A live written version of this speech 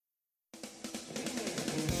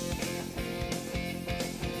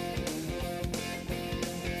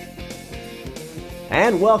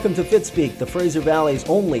And welcome to Fitspeek, the Fraser Valley's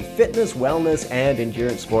only fitness, wellness, and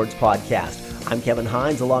endurance sports podcast. I'm Kevin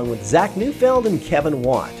Hines along with Zach Neufeld and Kevin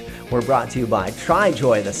Watt. We're brought to you by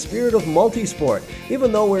TriJoy, the spirit of multisport.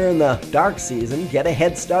 Even though we're in the dark season, get a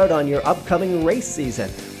head start on your upcoming race season.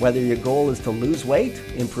 Whether your goal is to lose weight,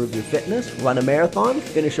 improve your fitness, run a marathon,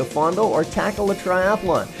 finish a fondo, or tackle a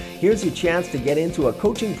triathlon, here's your chance to get into a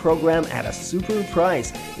coaching program at a super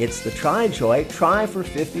price. It's the TriJoy Try for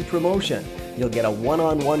 50 promotion. You'll get a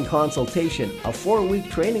one-on-one consultation, a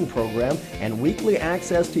 4-week training program, and weekly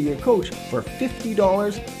access to your coach for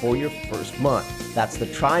 $50 for your first month. That's the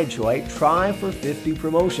TriJoy Try for 50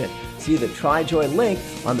 promotion. See the TriJoy link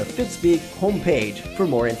on the Fitspeek homepage for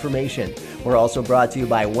more information. We're also brought to you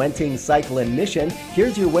by Wenting Cycle and Mission.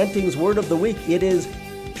 Here's your Wenting's word of the week. It is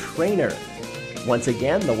trainer. Once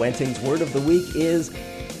again, the Wenting's word of the week is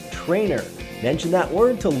trainer. Mention that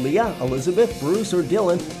word to Leah, Elizabeth, Bruce, or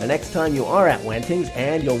Dylan the next time you are at Wenting's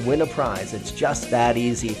and you'll win a prize. It's just that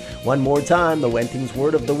easy. One more time, the Wenting's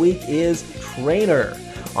word of the week is trainer.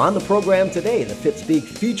 On the program today, the Fitspeek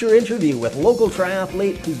feature interview with local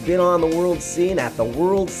triathlete who's been on the world scene at the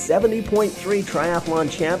World 70.3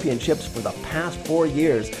 Triathlon Championships for the past 4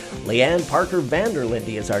 years. Leanne Parker Vanderlinde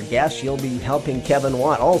is our guest. She'll be helping Kevin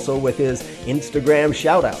Watt also with his Instagram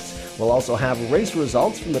shoutouts. We'll also have race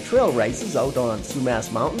results from the trail races out on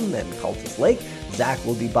Sumas Mountain and Cultus Lake. Zach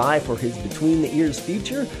will be by for his Between the Ears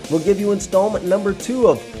feature. We'll give you installment number 2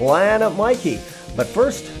 of Planet Mikey. But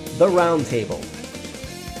first, the roundtable.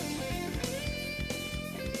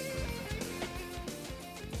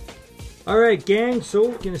 All right, gang, so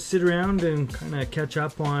we're going to sit around and kind of catch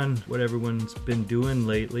up on what everyone's been doing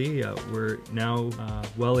lately. We're now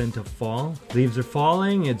well into fall. Leaves are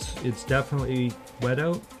falling. It's definitely wet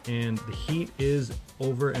out, and the heat is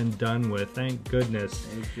over and done with. Thank goodness.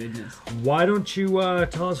 Thank goodness. Why don't you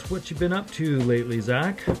tell us what you've been up to lately,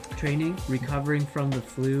 Zach? Training, recovering from the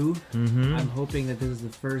flu. Mm-hmm. I'm hoping that this is the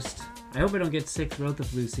first. I hope I don't get sick throughout the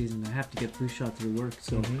flu season. I have to get flu shot through work.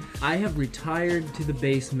 So I have retired to the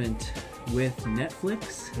basement with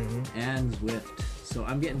Netflix and Zwift. So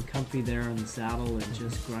I'm getting comfy there on the saddle and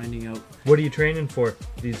just grinding out. What are you training for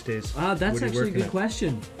these days? That's actually a good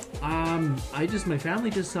question. My family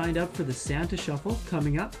just signed up for the Santa Shuffle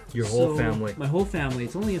coming up. Your whole family? My whole family.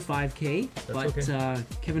 It's only a 5K, okay.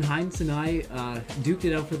 Kevin Hines and I duked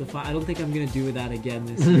it out for the 5. I don't think I'm going to do that again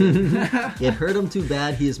this year. It hurt him too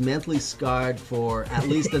bad. He is mentally scarred for at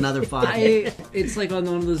least another 5. It's like on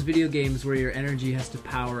one of those video games where your energy has to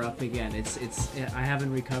power up again. I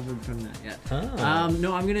haven't recovered from that yet.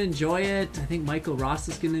 No, I'm going to enjoy it. I think Michael Ross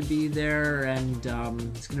is going to be there, and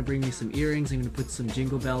he's going to bring me some earrings. I'm going to put some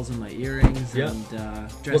jingle bells in my earrings and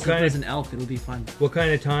dress up as an elf. It'll be fun. What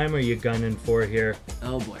kind of time are you gunning for here?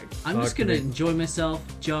 Oh boy. I'm just going to enjoy myself,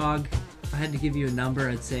 jog. If I had to give you a number,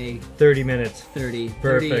 I'd say 30 minutes. 30.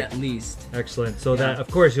 Perfect. 30 at least. Excellent. So that, of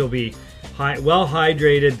course, you'll be well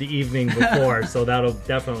hydrated the evening before, so that'll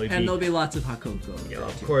definitely be. And there'll be lots of hot cocoa. Yeah,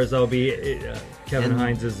 of course, that'll be Kevin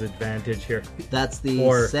Hines' advantage here. That's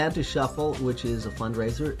the Santa Shuffle, which is a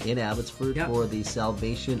fundraiser in Abbotsford for the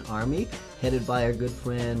Salvation Army, headed by our good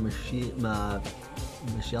friend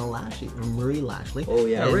Marie Lashley. Oh,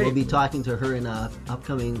 yeah, and right. We'll be talking to her in an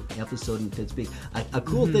upcoming episode in Fitspeek. A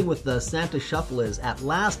cool thing with the Santa Shuffle is, at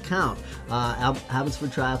last count, Abbotsford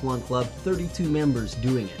Triathlon Club, 32 members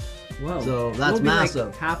doing it. Whoa. So that's massive.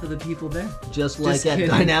 Like half of the people there. Just like at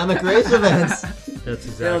dynamic race events. That's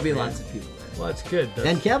exactly. There'll be lots of people there. Well, that's good.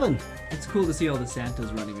 And Kevin. It's cool to see all the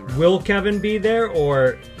Santas running around. Will Kevin be there,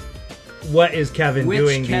 or what is Kevin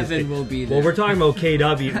doing? Which Kevin will be there? Well, we're talking about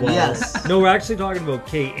KW. Well, yes. No, we're actually talking about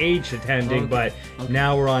KH attending, but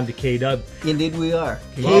now we're on to KW. Indeed we are.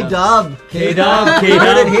 KW. KW. You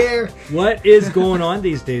heard it here. What is going on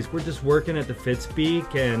these days? We're just working at the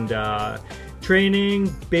Fitspeek, and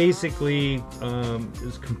training basically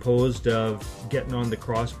is composed of getting on the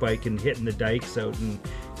cross bike and hitting the dikes out in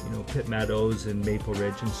Pitt Meadows and Maple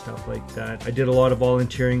Ridge and stuff like that. I did a lot of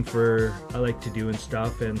volunteering for I like to do and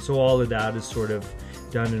stuff, and so all of that is sort of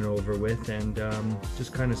done and over with, and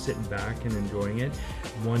just kind of sitting back and enjoying it.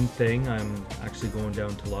 One thing, I'm actually going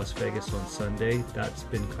down to Las Vegas on Sunday. That's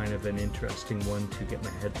been kind of an interesting one to get my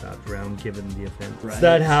head wrapped around, given the event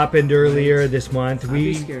that happened earlier this month. I'd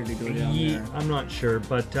be scared to go down there. I'm not sure,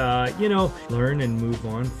 but learn and move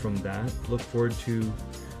on from that. Look forward to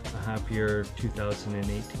a happier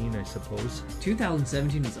 2018, I suppose.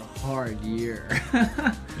 2017 was a hard year.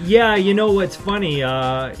 Yeah, you know what's funny?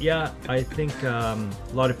 I think a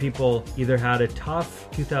lot of people either had a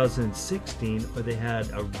tough 2016 or they had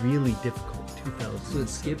a really difficult 2000. So it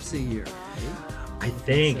skips a year. Right? I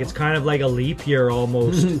think it's kind of like a leap year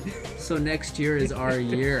almost. So next year is our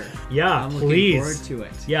year. Yeah, I'm please. looking forward to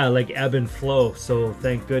it. Yeah, like ebb and flow. So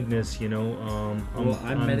thank goodness,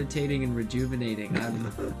 I'm meditating and rejuvenating.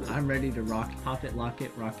 I'm ready to pop it, lock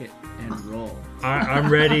it, rock it, and roll.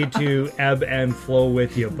 I'm ready to ebb and flow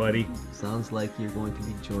with you, buddy. Sounds like you're going to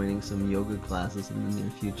be joining some yoga classes in the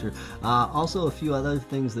near future. Also, a few other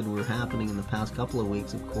things that were happening in the past couple of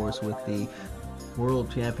weeks, of course, with the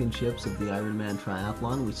World Championships of the Ironman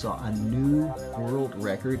Triathlon. We saw a new world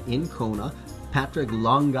record in Kona. Patrick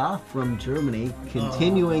Longa from Germany,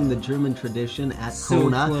 continuing the German tradition at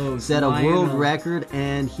Kona, set a world record,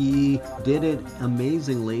 and he did it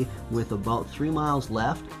amazingly with about 3 miles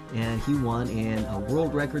left, and he won in a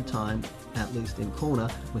world record time, at least in Kona,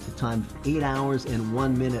 with a time of 8 hours and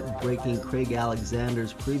 1 minute, breaking Craig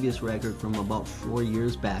Alexander's previous record from about 4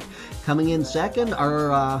 years back. Coming in second,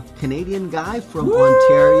 our Canadian guy from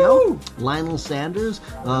Ontario, Lionel Sanders.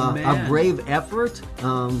 A brave effort,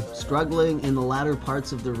 struggling in the latter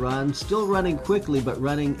parts of the run, still running quickly, but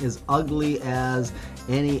running as ugly as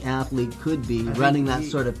any athlete could be, running that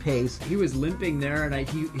sort of pace. He was limping there, and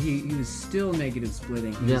he was still negative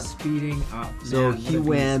splitting. He was speeding up. So he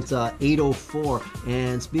went 8:04.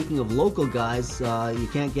 And speaking of local guys, you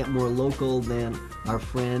can't get more local than our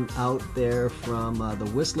friend out there from the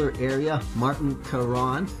Whistler area, Martin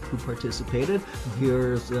Caron, who participated.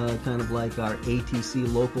 Here's kind of like our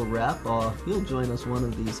ATC local rep. He'll join us one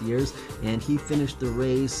of these years, and he finished the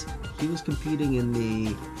race. He was competing in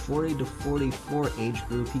the 40 to 44 age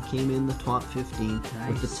group. He came in the top 15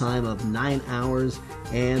 with a time of 9 hours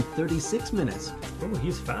and 36 minutes. Oh,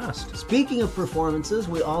 he's fast. Speaking of performances,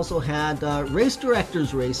 we also had race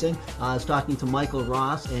directors racing. I was talking to Michael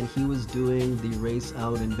Ross, and he was doing the race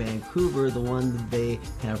out in Vancouver, the one that they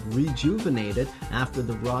have rejuvenated after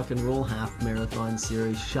the Rock and Roll Half Marathon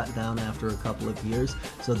series shut down after a couple of years.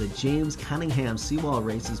 So the James Cunningham Seawall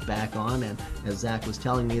race is back on, and as Zach was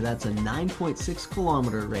telling me, that's a 9.6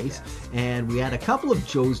 kilometer race. And we had a couple of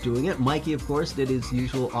Joes doing it. Mikey, of course, did his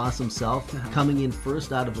usual awesome self, coming in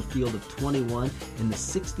first out of a field of 21 in the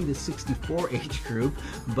 60 to 64 age group.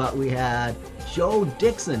 But we had Joe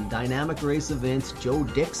Dixon, Dynamic Race Events, Joe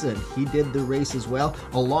Dixon. He did the race as well,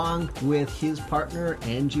 along with his partner,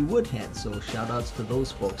 Angie Woodhead. So shout outs to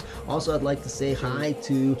those folks. Also, I'd like to say hi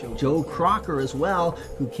to Joe Crocker as well,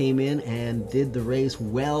 who came in and did the race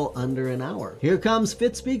well under an hour. Here comes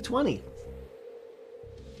Fitspeek 20.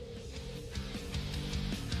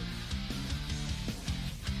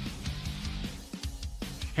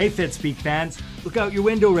 Hey Fitspeek fans, look out your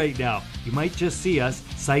window right now. You might just see us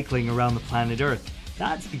cycling around the planet Earth.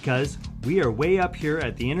 That's because we are way up here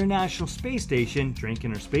at the International Space Station,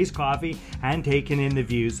 drinking our space coffee and taking in the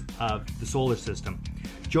views of the solar system.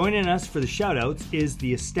 Joining us for the shoutouts is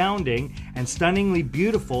the astounding and stunningly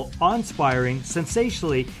beautiful, awe-inspiring,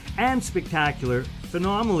 sensationally and spectacular,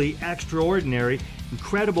 phenomenally extraordinary,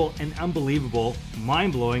 incredible and unbelievable,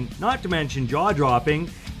 mind-blowing, not to mention jaw-dropping,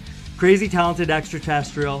 crazy talented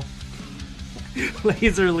extraterrestrial,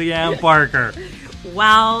 Laser Leanne Parker.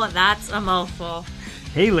 Wow, that's a mouthful.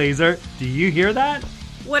 Hey Laser, do you hear that?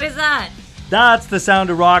 What is that? That's the sound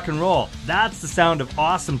of rock and roll. That's the sound of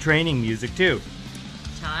awesome training music too.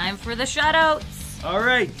 Time for the shoutouts. All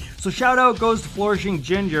right, so shout out goes to Flourishing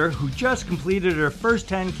Ginger, who just completed her first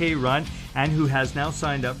 10K run and who has now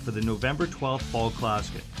signed up for the November 12th Fall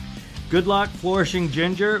Classic. Good luck, Flourishing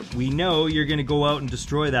Ginger. We know you're going to go out and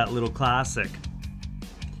destroy that little classic.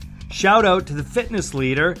 Shout out to the fitness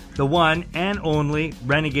leader, the one and only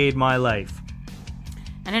Renegade My Life.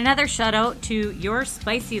 And another shout out to Your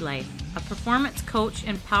Spicy Life, a performance coach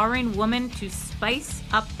empowering women to spice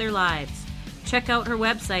up their lives. Check out her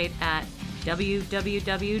website at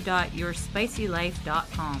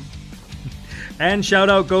www.yourspicylife.com. And shout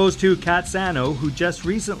out goes to Kat Sano, who just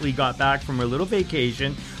recently got back from her little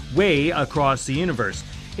vacation way across the universe.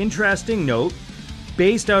 Interesting note,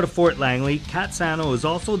 based out of Fort Langley, Kat Sano is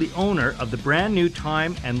also the owner of the brand new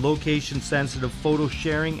time and location sensitive photo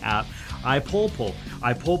sharing app iPolpo.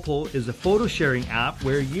 iPolpo is a photo sharing app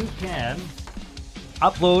where you can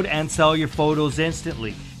upload and sell your photos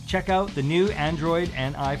instantly. Check out the new Android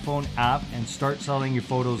and iPhone app and start selling your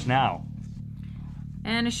photos now.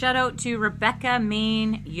 And a shout out to Rebecca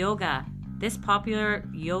Main Yoga. This popular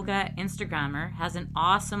yoga Instagrammer has an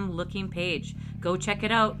awesome looking page. Go check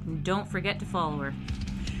it out and don't forget to follow her.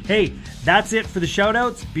 Hey, that's it for the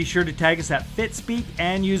shoutouts. Be sure to tag us at Fitspeek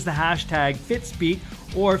and use the hashtag Fitspeek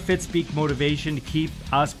or Fitspeek Motivation to keep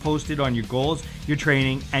us posted on your goals, your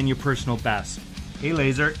training, and your personal best. Hey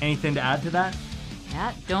Laser, anything to add to that?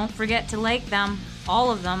 Yeah, don't forget to like them,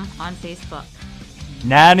 all of them, on Facebook.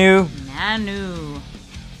 Nanu. Nanu.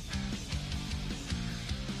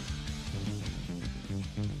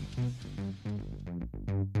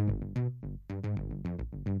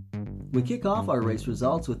 We kick off our race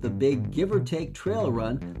results with the big give or take trail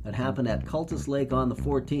run that happened at Cultus Lake on the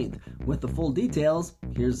 14th. With the full details,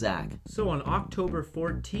 here's Zach. So on October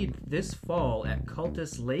 14th, this fall at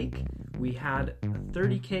Cultus Lake, we had a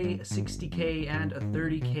 30K, a 60K, and a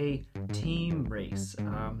 30K team race,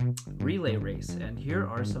 relay race. And here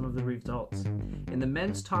are some of the results. In the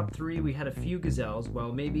men's top 3, we had a few gazelles.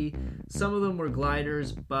 Well, maybe some of them were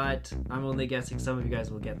gliders, but I'm only guessing some of you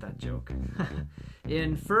guys will get that joke.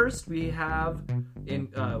 In first, we have,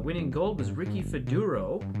 winning gold was Ricky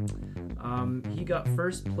Feduro. He got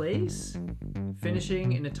first place,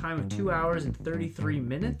 finishing in a time of 2 hours and 33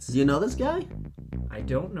 minutes. Do you know this guy? I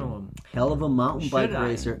don't know him. Hell of a mountain bike Should I?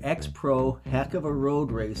 racer, ex-pro, heck of a road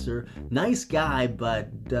racer. Nice guy, but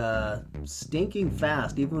stinking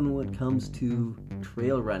fast, even when it comes to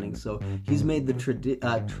trail running. So he's made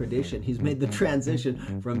the he's made the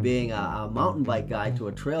transition from being a mountain bike guy to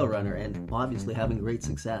a trail runner, and obviously having great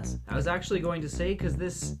success. I was actually going to say, because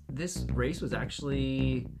this race was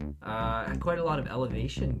actually had quite a lot of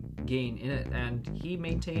elevation gain in it, and he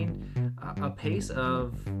maintained a pace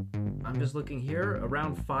of, I'm just looking here,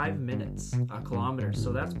 around 5 minutes a kilometer.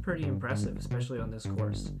 So that's pretty impressive, especially on this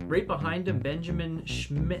course. Right behind him, Benjamin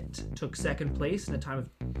Schmidt took second place in a time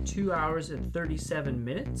of 2 hours and 37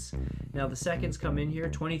 minutes. Now the seconds come in here,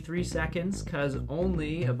 23 seconds, because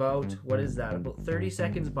only about 30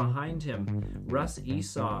 seconds behind him, Russ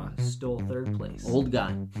Esau stole third place. Old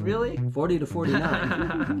guy. Really? 40 to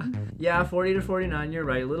 49. Yeah, 40 to 49, you're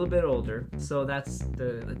right, a little bit older, so that's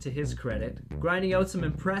to his credit. Grinding out some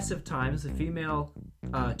impressive times, the female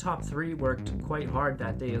top 3 worked quite hard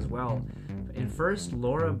that day as well. In first,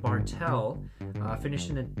 Laura Bartel finished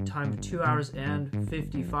in a time of 2 hours and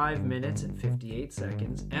 55 minutes and 58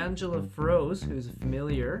 seconds. Angela Froze, who's a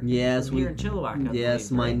familiar from here in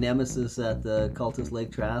Chilliwack. My nemesis at the Cultus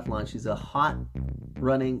Lake Triathlon. She's a hot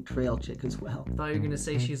running trail chick as well. I thought you were going to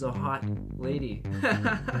say she's a hot lady.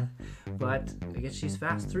 But I guess she's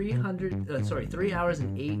fast. 3 hours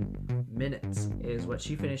and 8 minutes is what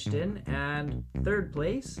she finished in. And third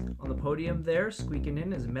place on the podium there, squeaking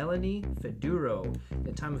in, is Melanie Feduro,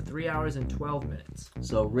 a time of 3 hours and 12 minutes.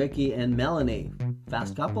 So Ricky and Melanie,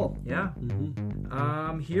 fast couple. Yeah.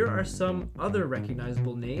 Here are some other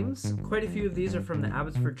recognizable names. Quite a few of these are from the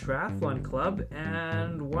Abbotsford Triathlon Club,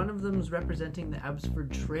 and one of them is representing the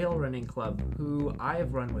Abbotsford Trail Running Club, who I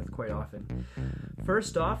have run with quite often.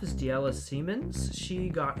 First off is Diella Siemens. She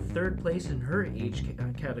got third place in her age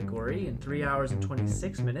category in 3 hours and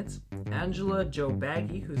 26 minutes. Angela Jo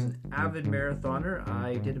Baggy, who's an avid marathoner.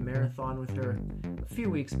 I did a marathon with her a few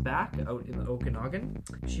weeks back out in the Okanagan.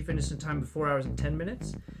 She finished in time of 4 hours and 10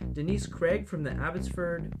 minutes. Denise Craig from the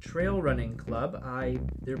Abbotsford Trail Running Club.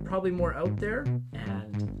 There are probably more out there,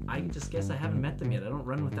 and I just guess I haven't met them yet. I don't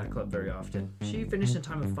run with that club very often. She finished in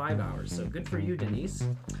time of 5 hours, so good for you, Denise.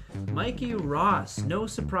 Mikey Ross, no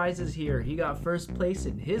surprises here. He got first place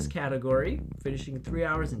in his category, finishing 3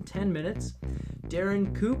 hours and 10 minutes.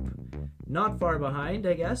 Darren Coop, not far behind,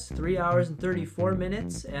 I guess, 3 hours and 34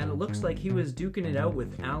 minutes, and it looks like he was duking it out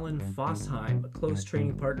with Alan Fossheim, a close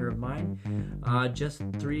training partner of mine, just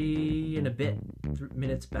 3 and a bit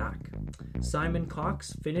minutes back. Simon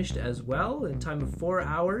Cox finished as well in time of 4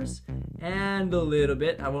 hours and a little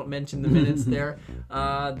bit. I won't mention the minutes there.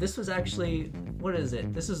 This was actually, what is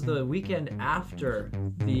it? This is the weekend after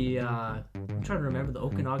the, I'm trying to remember, the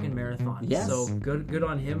Okanagan Marathon. Yes. So good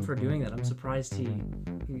on him for doing that. I'm surprised he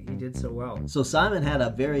did so well. So Simon had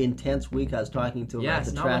a very intense week. I was talking to him at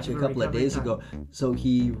the track a couple of days ago. So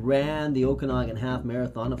he ran the Okanagan Half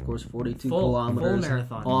Marathon, of course, 42 kilometers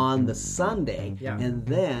on the Sunday. Yeah. And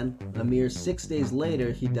then a mere 6 days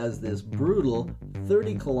later, he does this brutal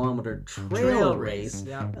 30-kilometer trail race.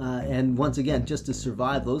 Yeah. And once again, just to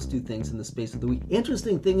survive those two things in the space of the week.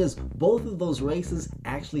 Interesting thing is, both of those races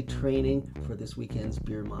actually training for this weekend's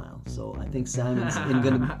beer mile. So I think Simon's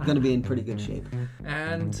going to be in pretty good shape.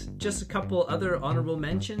 And just a couple other honorable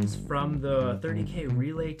mentions from the 30K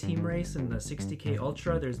relay team race and the 60K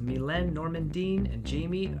ultra. There's Mylène Normandine and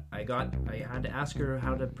Jamie. I had to ask her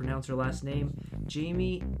how to pronounce her last name.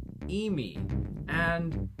 Jamie Emi.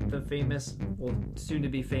 And the famous, well, soon to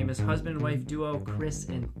be famous husband and wife duo Chris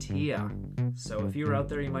and Tia. So if you were out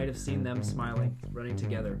there, you might have seen them smiling, running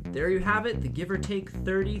together. There you have it, the give or take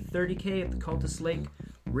 30K at the Cultus Lake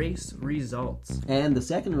race results. And the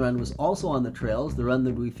second run was also on the trails, the run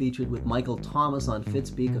that we featured with Michael Thomas on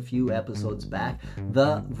Fitspeek a few episodes back,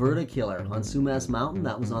 the Vertikiller on Sumas Mountain.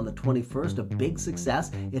 That was on the 21st, a big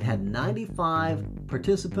success. It had 95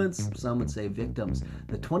 participants, some would say victims.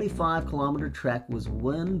 The 25-kilometer trek was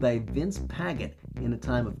won by Vince Paget in a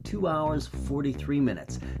time of 2 hours, 43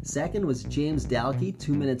 minutes. Second was James Dalkey,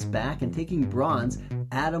 2 minutes back, and taking bronze,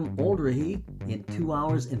 Adam Oldrehe in 2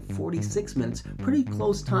 hours and 46 minutes. Pretty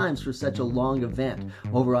close times for such a long event.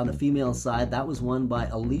 Over on the female side, that was won by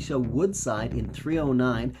Alicia Woodside in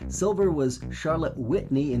 3:09. Silver was Charlotte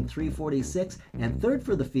Whitney in 3:46, and third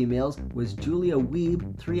for the females was Julia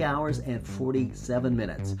Wiebe, 3 hours and 47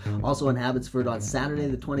 minutes. Also in Abbotsford on Saturday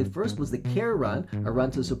the 21st was the Care Run, a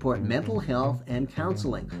run to support mental health and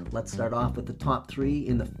counseling. Let's start off with the top three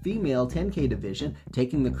in the female 10K division.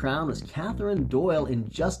 Taking the crown was Catherine Doyle in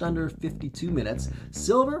just under 52 minutes.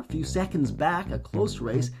 Silver, a few seconds back, a close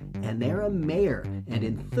race, Anera Mayer. And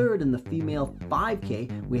in third in the female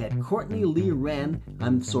 5K, we had Courtney Lee Wren.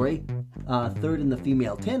 Third in the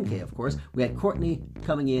female 10K, of course. We had Courtney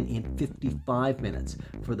coming in 55 minutes.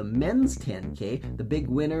 For the men's 10K, the big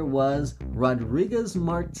winner was Rodriguez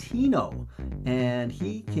Martino, and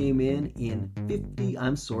he came in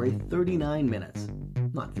 39 minutes.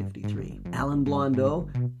 Not 53. Alan Blondeau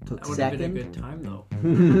took second. That would have been a good time, though.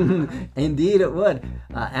 Indeed it would.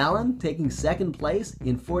 Alan taking second place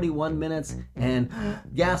in 41 minutes, and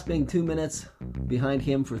gasping 2 minutes behind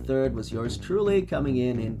him for third was yours truly, coming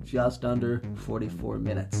in just under 44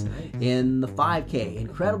 minutes. In the 5K,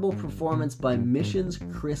 incredible performance by Mission's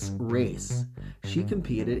Chris Race. She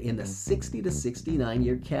competed in the 60 to 69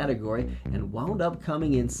 year category and wound up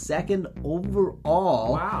coming in second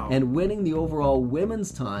overall. Wow. And winning the overall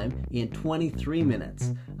women's time in 23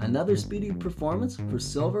 minutes. Another speedy performance for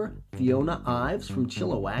silver, Fiona Ives from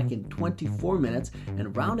Chilliwack in 24 minutes,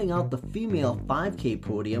 and rounding out the female 5K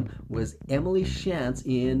podium was Emily Shantz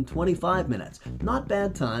in 25 minutes. Not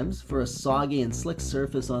bad times for a soggy and slick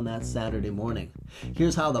surface on that Saturday morning.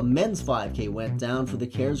 Here's how the men's 5K went down for the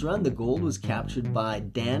Cares Run. The gold was captured by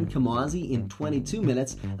Dan Kamazi in 22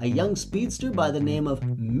 minutes. A young speedster by the name of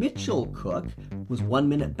Mitchell Cook was 1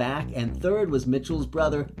 minute back, and third was Mitchell's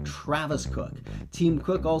brother Travis Cook. Team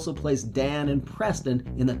Cook also placed Dan and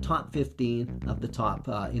Preston in the top 15 of the top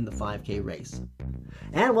in the 5K race.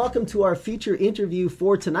 And welcome to our feature interview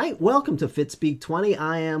for tonight. Welcome to Fitspeek 20.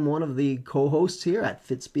 I am one of the co-hosts here at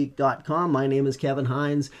fitspeek.com. My name is Kevin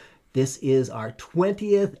Hines. This is our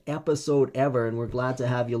 20th episode ever, and we're glad to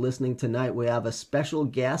have you listening tonight. We have a special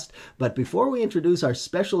guest, but before we introduce our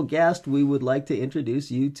special guest, we would like to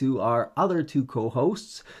introduce you to our other two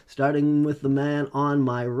co-hosts, starting with the man on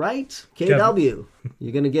my right, KW.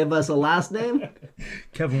 You're going to give us a last name?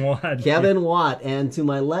 Kevin Watt. Kevin Watt. And to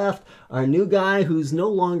my left, our new guy who's no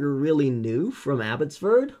longer really new from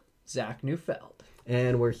Abbotsford, Zach Neufeld.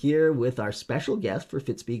 And we're here with our special guest for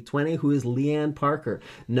Fitspeek 20, who is Leanne Parker.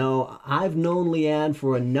 Now, I've known Leanne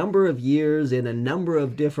for a number of years in a number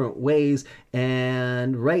of different ways,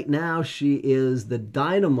 and right now she is the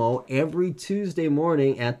dynamo every Tuesday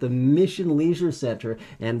morning at the Mission Leisure Center.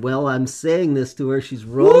 And while I'm saying this to her, she's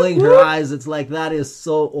rolling her eyes. It's like, that is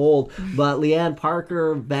so old. But Leanne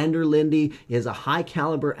Parker Vanderlinde is a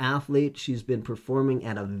high-caliber athlete. She's been performing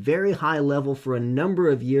at a very high level for a number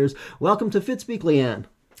of years. Welcome to Fitspeek, Leanne.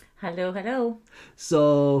 Hello, hello.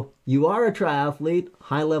 So you are a triathlete,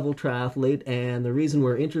 high-level triathlete, and the reason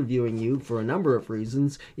we're interviewing you for a number of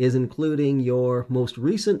reasons is including your most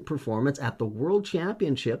recent performance at the World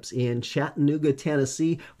Championships in Chattanooga,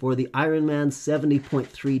 Tennessee for the Ironman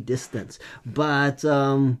 70.3 distance. But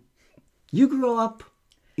you grew up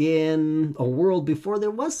in a world before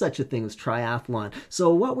there was such a thing as triathlon.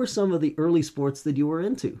 So what were some of the early sports that you were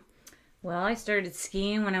into? Well, I started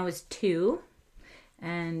skiing when I was 2.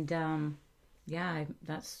 And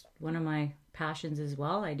that's one of my passions as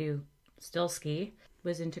well. I do still ski.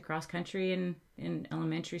 Was into cross country in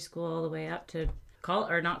elementary school all the way up to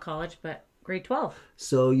not college, but grade 12.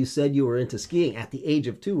 So you said you were into skiing at the age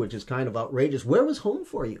of 2, which is kind of outrageous. Where was home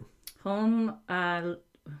for you? Home,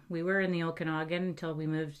 we were in the Okanagan until we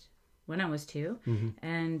moved when I was 2. Mm-hmm.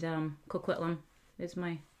 And Coquitlam was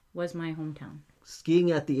my hometown.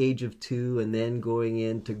 Skiing at the age of 2 and then going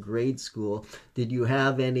into grade school, did you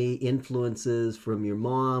have any influences from your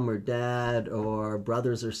mom or dad or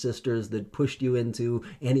brothers or sisters that pushed you into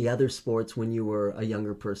any other sports when you were a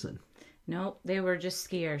younger person? No, they were just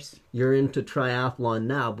skiers. You're into triathlon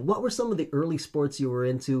now, but what were some of the early sports you were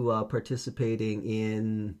into participating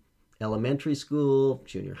in elementary school,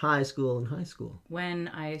 junior high school, and high school? When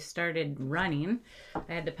I started running,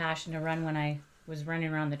 I had the passion to run when I was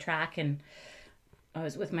running around the track, and I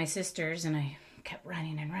was with my sisters and I kept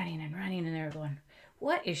running and running and running, and they were going,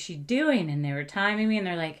 what is she doing? And they were timing me, and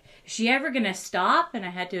they're like, is she ever going to stop? And I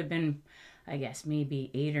had to have been, I guess, maybe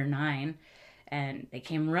 8 or 9. And they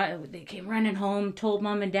came running home, told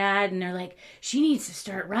mom and dad, and they're like, she needs to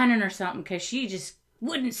start running or something because she just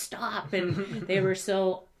wouldn't stop. And they were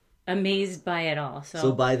so amazed by it all.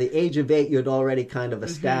 So by the age of 8, you'd already kind of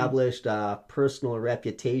established a personal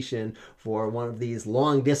reputation for one of these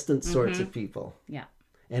long distance sorts of people. Yeah.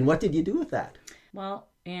 And what did you do with that? Well,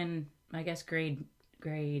 in, I guess, grade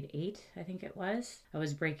 8, I think it was, I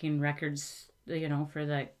was breaking records,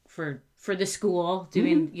 for the school,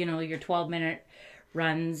 doing, your 12-minute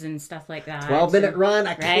runs and stuff like that. 12-minute run,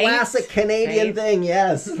 a classic Canadian thing,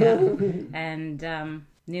 yes. Yeah. And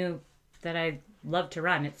knew that I loved to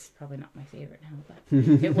run. It's probably not my favorite now, but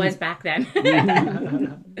it was back then.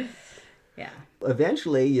 Yeah.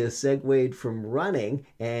 Eventually, you segued from running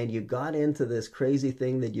and you got into this crazy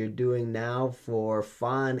thing that you're doing now for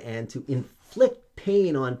fun and to inflict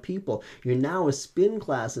pain on people. You're now a spin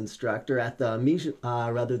class instructor at the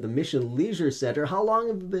Mission Leisure Center. How long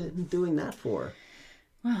have you been doing that for?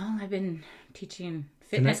 Well, I've been teaching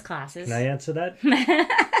fitness classes. Can I answer that?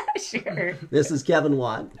 Sure. This is Kevin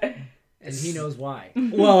Watt. And he knows why.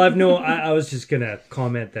 Well, I was just going to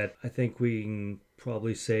comment that I think we can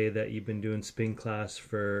probably say that you've been doing spin class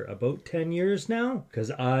for about 10 years now,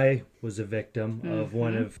 because I was a victim of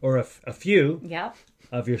a few Yep.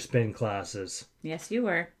 of your spin classes. Yes, you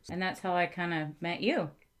were. And that's how I kind of met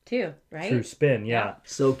you, too, right? Through spin, yeah.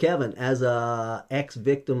 So, Kevin, as a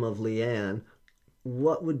ex-victim of Leanne,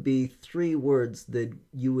 what would be 3 words that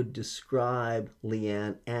you would describe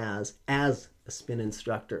Leanne as a spin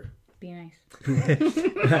instructor? Be nice.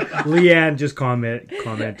 Leanne just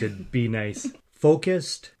commented, be nice.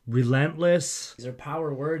 Focused, relentless, These are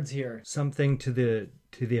power words here. something to the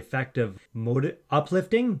effect of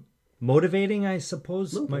uplifting, motivating, I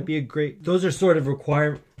suppose, might be a great. Those are sort of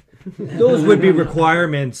those would be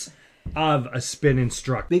requirements of a spin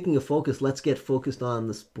instructor. Speaking of focus, let's get focused on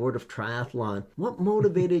the sport of triathlon. What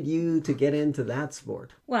motivated you to get into that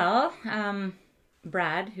sport? Well,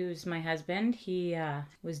 Brad, who's my husband, he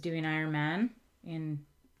was doing Ironman in,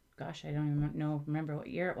 gosh, I don't even remember what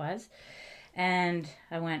year it was. And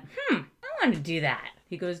I went, I want to do that.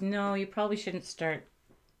 He goes, no, you probably shouldn't start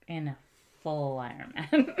in a full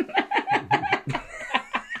Ironman.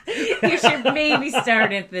 You should maybe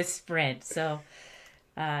start at the sprint. So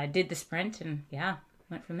I did the sprint and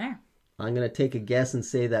went from there. I'm going to take a guess and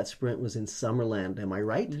say that sprint was in Summerland. Am I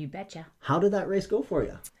right? You betcha. How did that race go for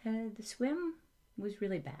you? The swim was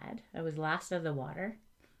really bad. I was last out of the water.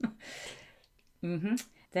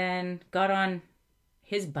 Then got on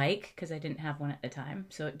his bike because I didn't have one at the time,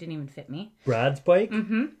 so it didn't even fit me. Brad's bike?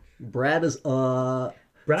 Brad is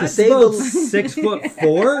Brad's about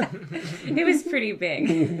 6'4". It was pretty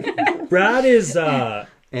big. Brad is and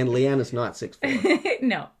Leanne is not 6'4".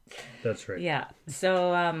 No. That's right. Yeah.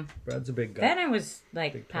 So Brad's a big guy. then I was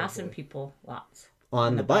like passing people lots.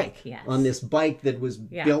 On the bike. Yes. On this bike that was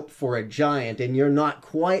built for a giant, and you're not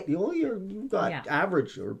quite, you've got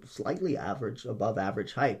average or slightly average, above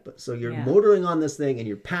average height. But so you're motoring on this thing and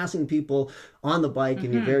you're passing people on the bike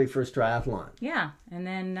in your very first triathlon. Yeah. And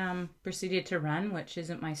then proceeded to run, which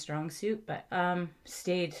isn't my strong suit, but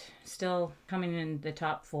stayed still coming in the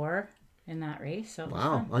top 4 in that race. So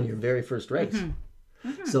wow, on your very first race.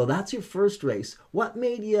 So that's your first race. What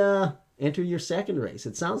made you enter your second race?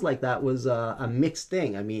 It sounds like that was a mixed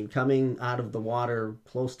thing. I mean, coming out of the water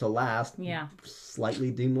close to last, slightly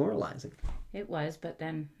demoralizing. It was, but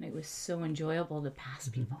then it was so enjoyable to pass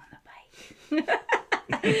people on the bike.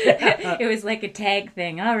 It was like a tag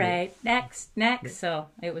thing. All right, next. So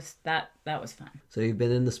it was that was fun. So you've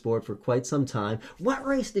been in the sport for quite some time. What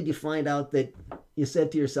race did you find out that you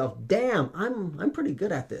said to yourself, "Damn, I'm pretty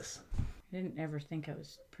good at this"? I didn't ever think I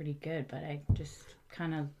was pretty good, but I just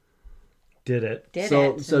kind of did it.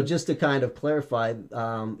 So just to kind of clarify,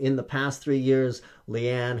 in the past 3 years,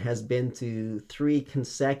 Leanne has been to 3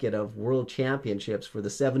 consecutive world championships for the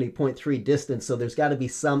 70.3 distance. So there's got to be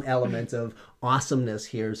some element of awesomeness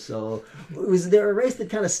here. So was there a race that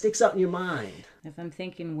kind of sticks out in your mind? If I'm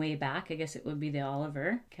thinking way back, I guess it would be the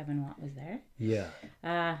Oliver. Kevin Watt was there. Yeah.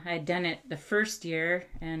 I'd done it the first year,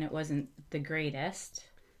 and it wasn't the greatest.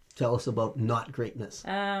 Tell us about not greatness.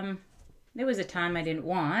 There was a time I didn't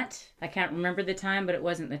want. I can't remember the time, but it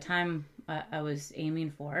wasn't the time I was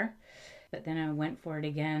aiming for. But then I went for it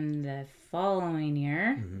again the following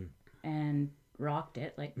year and rocked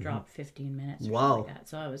it, like dropped 15 minutes. Or wow. like that.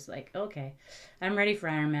 So I was like, okay, I'm ready for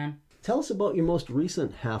Ironman. Tell us about your most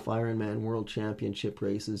recent half Ironman World Championship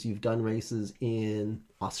races. You've done races in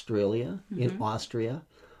Australia, in Austria,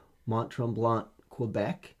 Mont Tremblant,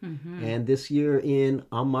 Quebec, and this year in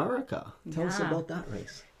America. Tell us about that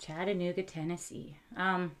race. Chattanooga, Tennessee.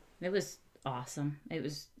 It was awesome. It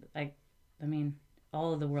was like, I mean,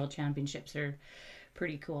 all of the World Championships are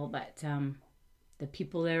pretty cool, but the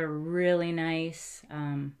people there were really nice.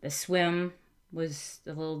 The swim was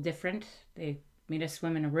a little different. They made us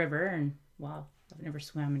swim in a river, and wow, I've never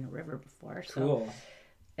swam in a river before. So. Cool.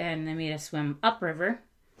 And they made us swim upriver,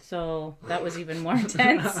 so that was even more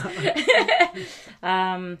intense.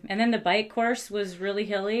 And then the bike course was really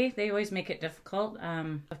hilly. They always make it difficult.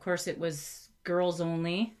 Of course, it was girls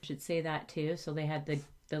only. I should say that too. So they had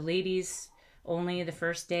the ladies only the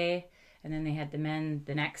first day, and then they had the men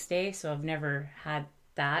the next day. So I've never had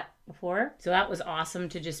that before. So that was awesome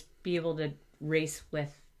to just be able to race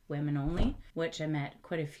with women only, which I met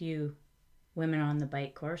quite a few women on the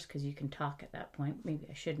bike course, because you can talk at that point. Maybe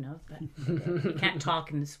I shouldn't have, but you can't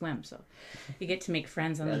talk in the swim, so you get to make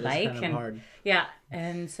friends on the bike. Kind of hard. Yeah,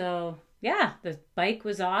 and so yeah, the bike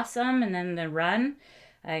was awesome, and then the run,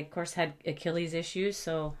 I of course had Achilles issues,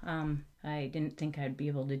 so I didn't think I'd be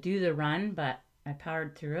able to do the run, but I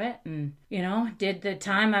powered through it and, did the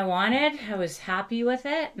time I wanted. I was happy with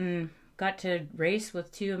it and got to race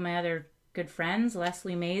with two of my other good friends,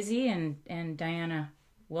 Leslie Maisie and Diana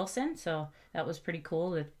Wilson. So that was pretty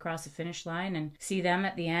cool to cross the finish line and see them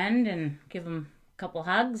at the end and give them a couple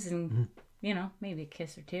hugs and, maybe a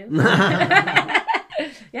kiss or two.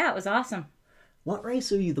 Yeah, it was awesome. What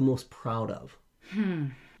race are you the most proud of?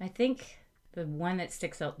 I think the one that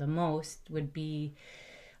sticks out the most would be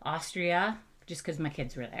Austria, just because my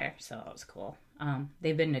kids were there, so it was cool.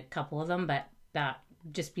 They've been to a couple of them, but that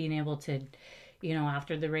just being able to,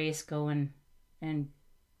 after the race, go and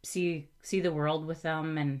see the world with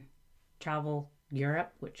them and travel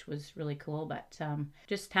Europe, which was really cool. But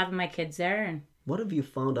just having my kids there. And what have you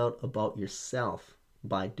found out about yourself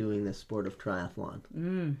by doing this sport of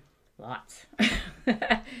triathlon? Lots.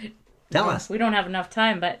 Tell us. We don't have enough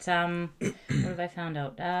time, but what have I found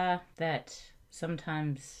out? That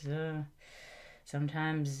sometimes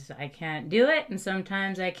I can't do it, and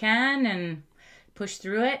sometimes I can, and push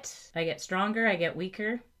through it. I get stronger, I get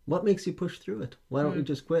weaker. What makes you push through it? Why don't you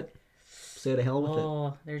just quit? Say to hell with it.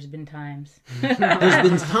 Oh, there's been times. There's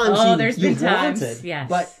been times you've wanted, yes.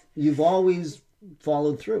 but you've always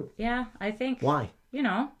followed through. Yeah, I think. Why?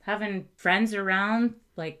 Having friends around,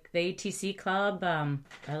 like the ATC club,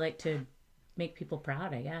 I like to make people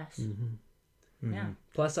proud, I guess. Yeah.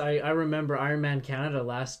 Plus, I remember Ironman Canada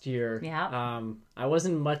last year. Yeah. I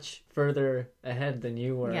wasn't much further ahead than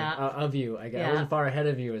you were, of you. I guess I wasn't far ahead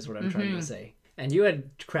of you, is what I'm trying to say. And you had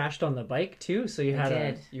crashed on the bike too, so you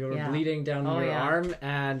you were bleeding down your arm,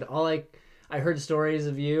 and I heard stories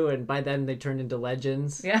of you, and by then they turned into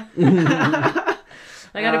legends. Yeah.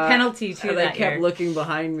 I got a penalty too. And that I kept year. looking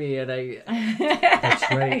behind me, and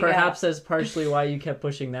That's right. perhaps that's partially why you kept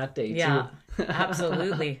pushing that day Yeah, too.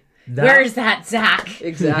 absolutely. Where's that Zach?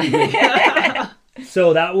 Exactly.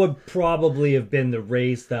 So that would probably have been the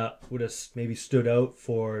race that would have maybe stood out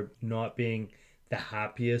for not being the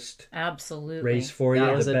happiest Absolutely. race for you.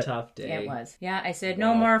 That was a tough day. It was. Yeah, I said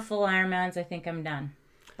no more full Ironmans. I think I'm done.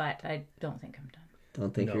 But I don't think I'm done.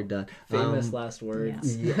 Don't think you're done. Famous last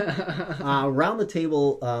words. Around the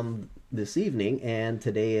table this evening, and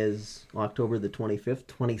today is October the 25th,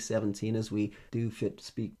 2017, as we do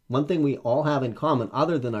Fitspeek. One thing we all have in common,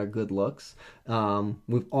 other than our good looks,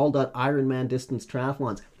 we've all done Ironman distance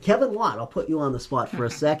triathlons. Kevin Watt, I'll put you on the spot for a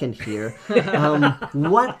second here.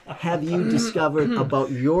 What have you discovered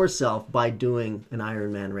about yourself by doing an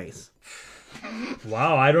Ironman race?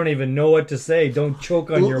 Wow, I don't even know what to say. Don't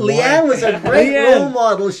choke on your Leanne wine. was a great role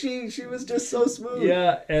model. She was just so smooth.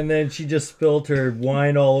 Yeah, and then she just spilled her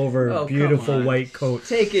wine all over her beautiful white coat.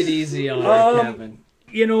 Take it easy on her, Kevin.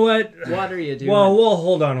 You know what? What are you doing? Well,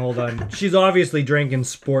 hold on. She's obviously drinking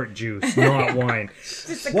sport juice, not wine.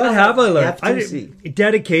 What have I learned?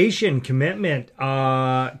 Dedication, commitment,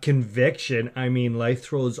 conviction. I mean, life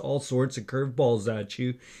throws all sorts of curveballs at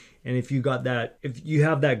you. And if you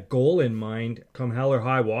have that goal in mind, come hell or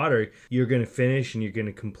high water, you're going to finish and you're going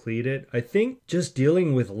to complete it. I think just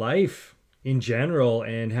dealing with life in general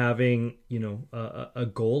and having, a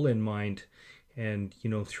goal in mind and,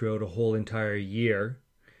 throughout a whole entire year,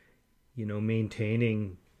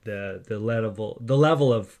 maintaining the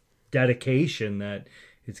level of dedication that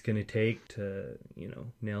it's going to take to,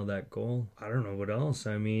 nail that goal. I don't know what else.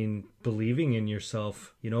 I mean, believing in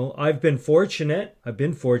yourself. I've been fortunate.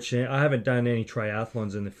 I haven't done any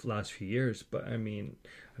triathlons in the last few years, but I mean,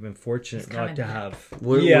 I've been fortunate He's not coming to back. have.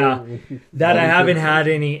 We're- That I haven't had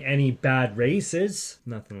any bad races,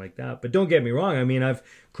 nothing like that. But don't get me wrong. I mean, I've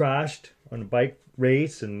crashed on a bike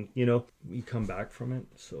race, and you come back from it.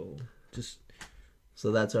 So just.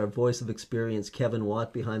 So that's our voice of experience, Kevin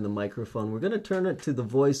Watt, behind the microphone. We're going to turn it to the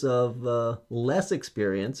voice of less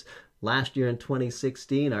experience. Last year in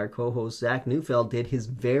 2016, our co-host Zach Neufeld did his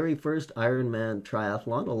very first Ironman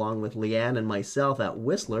triathlon along with Leanne and myself at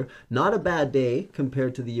Whistler. Not a bad day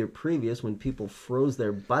compared to the year previous when people froze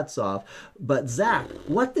their butts off. But Zach,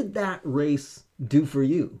 what did that race do for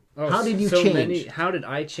you? How did you change? How did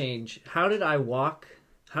I change? How did I walk?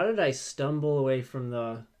 How did I stumble away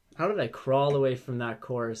from how did I crawl away from that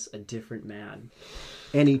course a different man?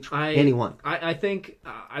 Anyone. I think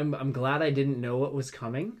I'm glad I didn't know what was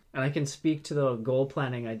coming, and I can speak to the goal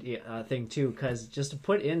planning thing too, because just to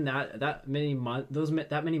put in that many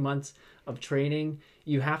months of training,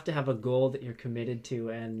 you have to have a goal that you're committed to,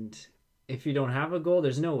 and if you don't have a goal,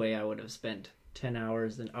 there's no way I would have spent 10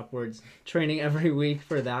 hours and upwards training every week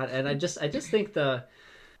for that. And I just think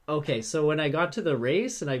okay, so when I got to the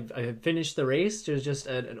race and I finished the race, there's just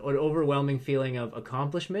an overwhelming feeling of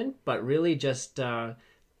accomplishment, but really just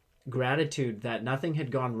gratitude that nothing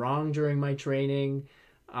had gone wrong during my training,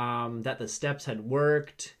 that the steps had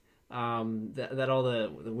worked, that all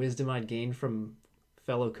the wisdom I'd gained from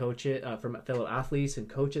fellow athletes and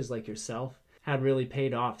coaches like yourself had really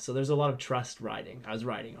paid off. So there's a lot of trust I was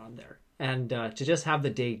riding on there. And to just have the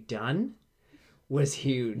day done was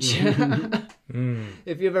huge.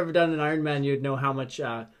 If you've ever done an Ironman, you'd know how much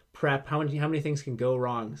prep, how many things can go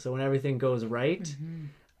wrong. So when everything goes right,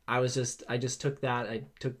 I just took that. I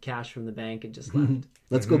took cash from the bank and just left.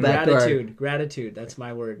 Let's go back to to gratitude. That's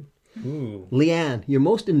my word. Leanne, your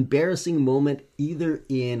most embarrassing moment either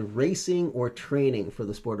in racing or training for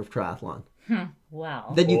the sport of triathlon.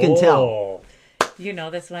 Wow. That you can tell. You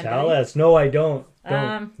know this one. Tell us. No, I don't.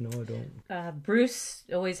 No, I don't. Bruce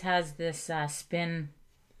always has this spin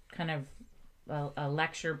kind of a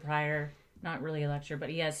lecture prior. Not really a lecture, but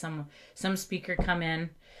he has some speaker come in.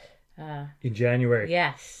 In January.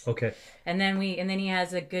 Yes. Okay. And then he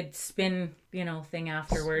has a good spin, thing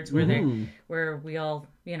afterwards where we all,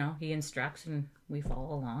 he instructs and we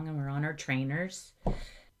follow along and we're on our trainers.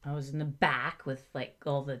 I was in the back with like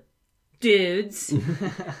all the dudes.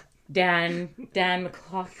 Dan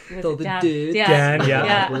McLaughlin. Dudes. Dan,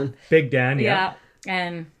 yeah. Big Dan, yeah.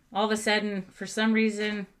 And all of a sudden, for some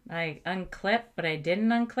reason, I unclipped, but I didn't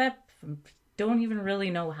unclip. Don't even really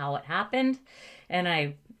know how it happened. And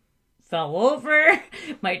I fell over.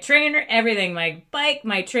 My trainer, everything, my bike,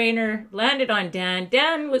 my trainer landed on Dan.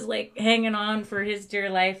 Dan was like hanging on for his dear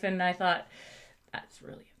life. And I thought, that's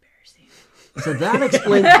really embarrassing. So that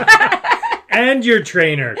explains... And your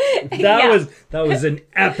trainer. That was an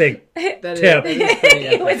epic tip. That is pretty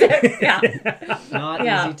epic. Not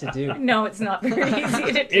easy to do. No, it's not very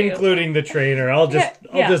easy to do. Including the trainer. I'll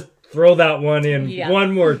just throw that one in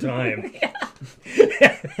one more time.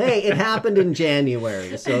 Hey, it happened in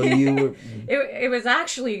January, so you were... It was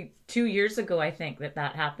actually 2 years ago, I think,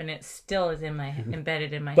 that happened. It still is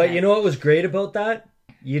embedded in my head. But you know what was great about that?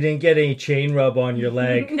 You didn't get any chain rub on your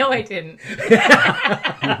leg. No, I didn't.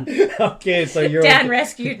 Okay, so Dan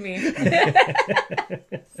rescued me.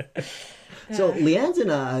 So Leanne's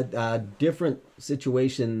in a different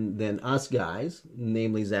situation than us guys,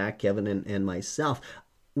 namely Zach, Kevin, and myself.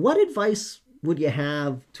 What advice would you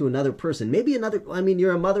have to another person? Maybe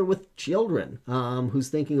you're a mother with children who's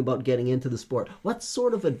thinking about getting into the sport. What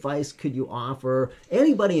sort of advice could you offer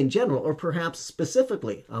anybody in general, or perhaps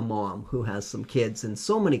specifically a mom who has some kids and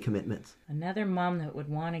so many commitments? Another mom that would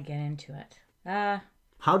want to get into it.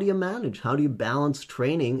 How do you manage? How do you balance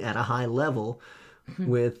training at a high level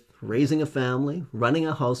with raising a family, running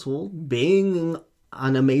a household, being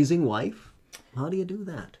an amazing wife? How do you do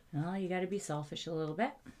that? Well, you got to be selfish a little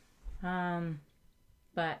bit.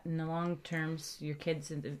 But in the long terms, your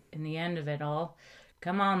kids in the end of it all,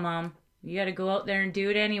 come on, Mom, you got to go out there and do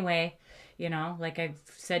it anyway. Like I've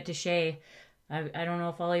said to Shay, I don't know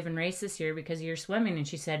if I'll even race this year because of your swimming. And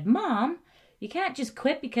she said, Mom, you can't just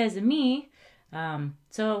quit because of me.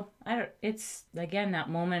 So it's again, that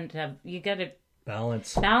moment of, you got to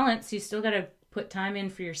balance. You still got to put time in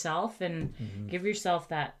for yourself and give yourself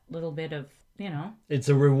that little bit of, It's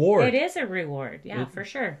a reward. It is a reward. Yeah, for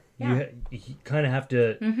sure. Yeah. You kind of have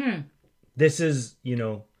to, this is,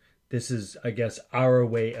 I guess, our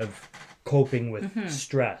way of coping with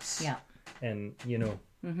stress. Yeah. And,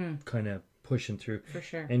 kind of pushing through. For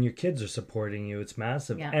sure. And your kids are supporting you. It's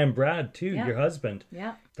massive. Yeah. And Brad, too, Yeah. your husband.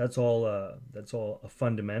 Yeah. That's all a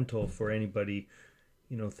fundamental for anybody,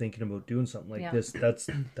 thinking about doing something like Yeah. this, that's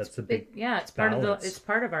a big it's balance. it's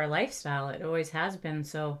part of our lifestyle. It always has been.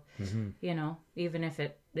 So, even if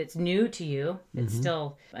it's new to you, it's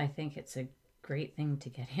still, I think it's a great thing to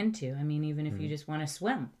get into. I mean, even if you just want to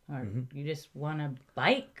swim, or you just want to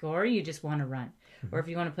bike, or you just want to run, or if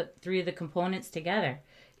you want to put 3 of the components together,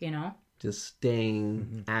 Just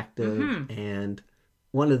staying active. And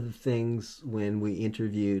one of the things when we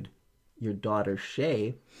interviewed your daughter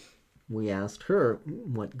Shay, we asked her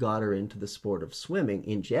what got her into the sport of swimming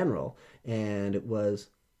in general, and it was,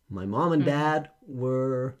 my mom and dad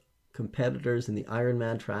were competitors in the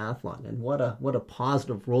Ironman triathlon, and what a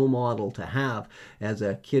positive role model to have as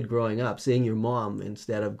a kid growing up, seeing your mom,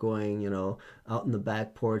 instead of going out in the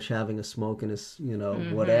back porch having a smoke and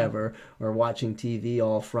whatever, or watching TV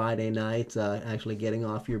all Friday nights, actually getting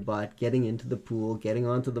off your butt, getting into the pool, getting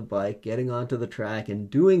onto the bike, getting onto the track, and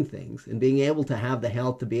doing things, and being able to have the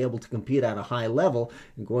health to be able to compete at a high level,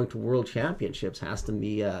 and going to world championships has to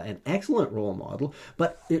be an excellent role model.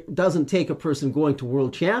 But it doesn't take a person going to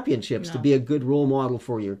world championships to be a good role model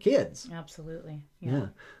for your kids. Absolutely. Yeah.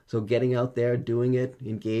 So getting out there, doing it,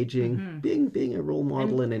 engaging, being a role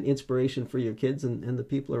model and an inspiration for your kids and the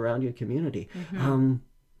people around your community.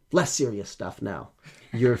 Less serious stuff now.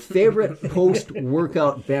 Your favorite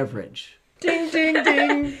post-workout beverage? Ding, ding,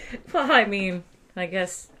 ding. Well, I mean, I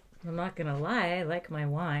guess I'm not going to lie. I like my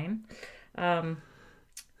wine.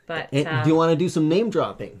 But And do you want to do some name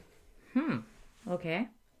dropping? Okay.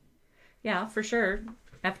 Yeah, for sure.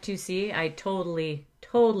 F2C, I totally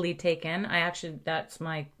take in. That's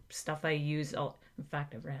my stuff I use. In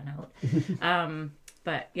fact, I've ran out.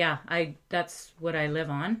 But yeah, that's what I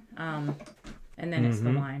live on. And then it's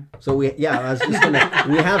the wine. So we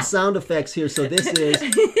have sound effects here. So this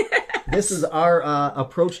is our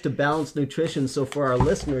approach to balanced nutrition. So for our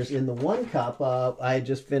listeners, in the 1 cup, I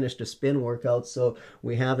just finished a spin workout. So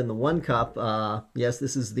we have in the 1 cup, yes,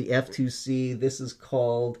 this is the F2C. This is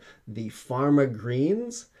called the Pharma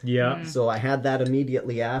Greens. Yeah. So I had that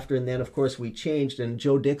immediately after. And then, of course, we changed. And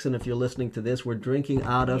Joe Dixon, if you're listening to this, we're drinking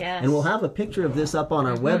out of, and we'll have a picture of this up on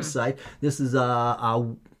our website. This is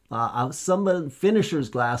some finisher's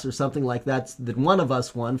glass or something like that one of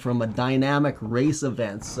us won from a dynamic race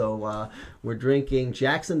event. So we're drinking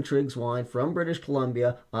Jackson Triggs wine from British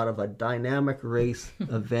Columbia out of a dynamic race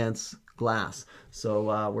events glass.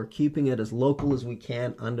 So we're keeping it as local as we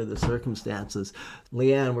can under the circumstances.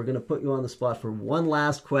 Leanne, we're going to put you on the spot for one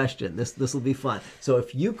last question. This will be fun. So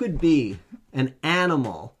if you could be an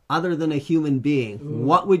animal other than a human being,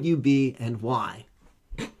 what would you be and why?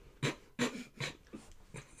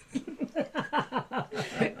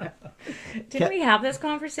 Didn't we have this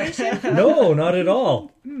conversation? No, not at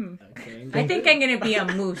all. I think I'm going to be a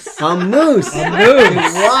moose. A moose. A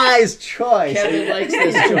moose. Wise choice. Kevin likes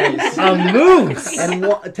this choice. A moose. And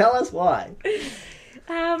tell us why.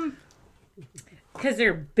 Because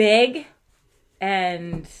they're big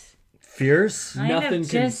and Fierce. kind Nothing of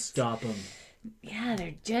can just, stop him. yeah,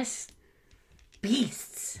 they're just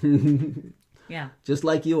beasts. Yeah. Just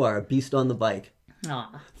like you are, a beast on the bike.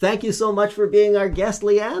 Aw, Thank you so much for being our guest,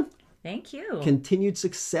 Leanne. thank you. Continued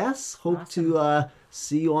success. Hope to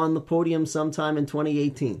see you on the podium sometime in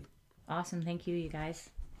 2018. Awesome. Thank you, you guys.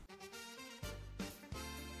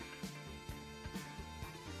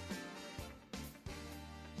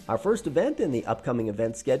 Our first event in the upcoming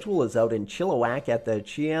event schedule is out in Chilliwack at the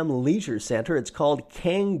Chiam Leisure Center. It's called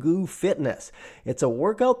Kangoo Fitness. It's a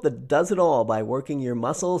workout that does it all by working your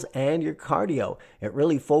muscles and your cardio. It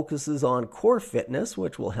really focuses on core fitness,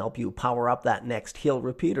 which will help you power up that next hill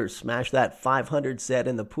repeat or smash that 500 set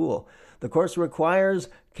in the pool. The course requires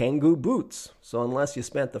Kangoo boots, so unless you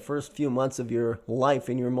spent the first few months of your life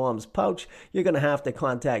in your mom's pouch, you're going to have to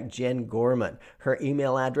contact Jen Gorman. Her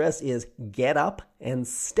email address is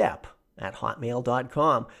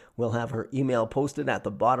getupandstep@hotmail.com. We'll have her email posted at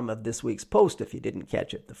the bottom of this week's post if you didn't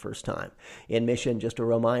catch it the first time. In Mission, just a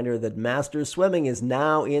reminder that Masters Swimming is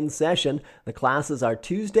now in session. The classes are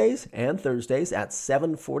Tuesdays and Thursdays at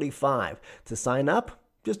 7:45. To sign up,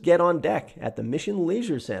 just get on deck at the Mission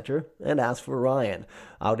Leisure Center and ask for Ryan.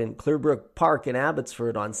 Out in Clearbrook Park in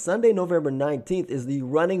Abbotsford on Sunday, November 19th is the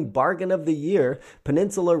running bargain of the year.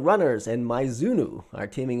 Peninsula Runners and Maizunu are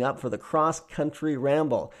teaming up for the cross-country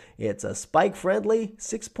ramble. It's a spike-friendly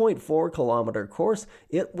 6.4-kilometer course.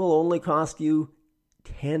 It will only cost you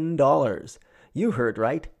 $10. You heard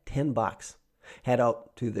right, $10. Head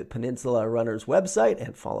out to the Peninsula Runners website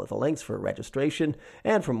and follow the links for registration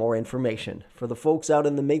and for more information. For the folks out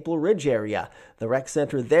in the Maple Ridge area, the rec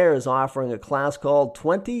center there is offering a class called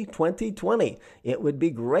 20-20-20. It would be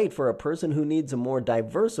great for a person who needs a more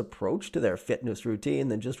diverse approach to their fitness routine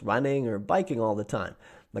than just running or biking all the time.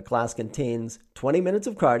 The class contains 20 minutes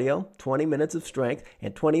of cardio, 20 minutes of strength,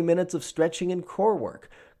 and 20 minutes of stretching and core work.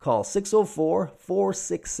 Call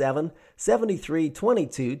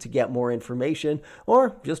 604-467-7322 to get more information,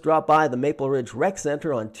 or just drop by the Maple Ridge Rec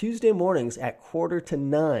Center on Tuesday mornings at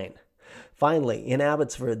 8:45. Finally, in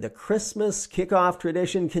Abbotsford, the Christmas kickoff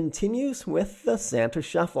tradition continues with the Santa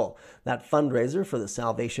Shuffle. That fundraiser for the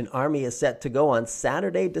Salvation Army is set to go on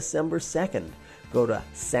Saturday, December 2nd. Go to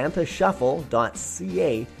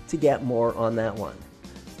santashuffle.ca to get more on that one.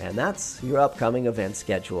 And that's your upcoming event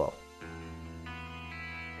schedule.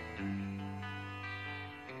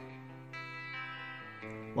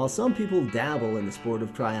 While some people dabble in the sport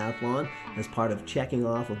of triathlon as part of checking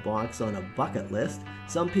off a box on a bucket list,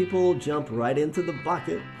 some people jump right into the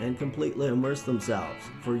bucket and completely immerse themselves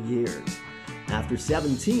for years. After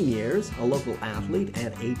 17 years, a local athlete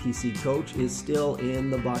and ATC coach is still in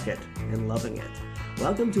the bucket and loving it.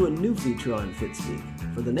 Welcome to a new feature on Fitspeek.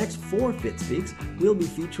 For the next 4 Fitspeeks, we'll be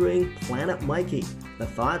featuring Planet Mikey, the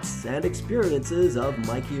thoughts and experiences of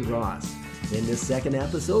Mikey Ross. In this second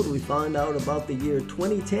episode, we find out about the year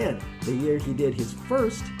 2010, the year he did his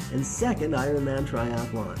first and second Ironman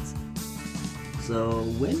triathlons. So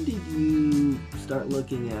when did you start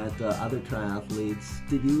looking at other triathletes?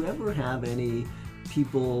 Did you ever have any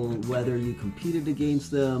people, whether you competed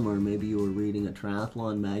against them or maybe you were reading a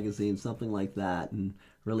triathlon magazine, something like that, and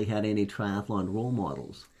really had any triathlon role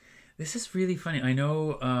models? This is really funny. I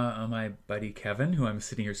know my buddy Kevin, who I'm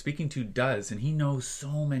sitting here speaking to, does, and he knows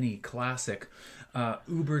so many classic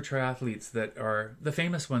uber triathletes that are the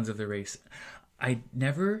famous ones of the race. I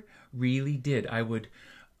never really did. I would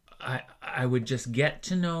just get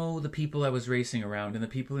to know the people I was racing around and the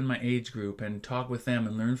people in my age group and talk with them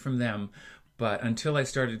and learn from them. But until I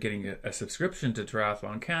started getting a subscription to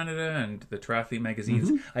Triathlon Canada and the triathlete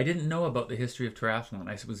magazines, I didn't know about the history of triathlon.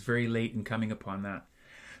 I was very late in coming upon that.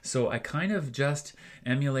 So I kind of just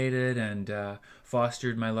emulated and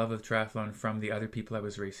fostered my love of triathlon from the other people I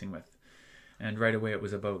was racing with. And right away it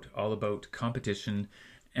was all about competition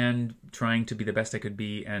and trying to be the best I could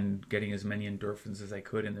be and getting as many endorphins as I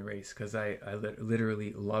could in the race, because I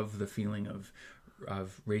literally love the feeling of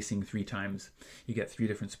racing 3 times. You get 3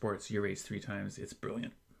 different sports, you race 3 times. It's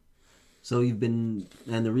brilliant. So and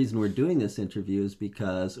the reason we're doing this interview is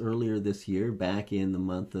because earlier this year, back in the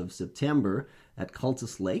month of September, at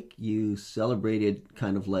Cultus Lake, you celebrated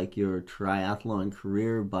kind of like your triathlon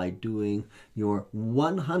career by doing your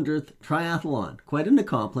 100th triathlon. Quite an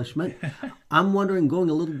accomplishment. I'm wondering, going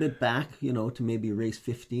a little bit back, to maybe race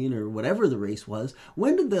 15 or whatever the race was,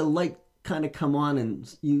 when did the light kind of come on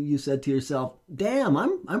and you said to yourself, damn,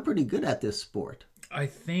 I'm pretty good at this sport? I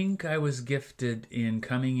think I was gifted in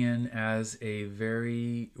coming in as a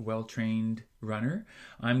very well-trained runner.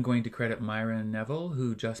 I'm going to credit Myron Neville,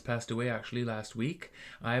 who just passed away actually last week.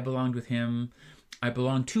 I belonged to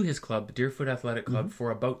his club, Deerfoot Athletic Club,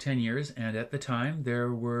 for about 10 years. And at the time,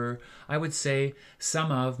 there were, I would say,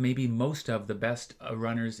 maybe most of the best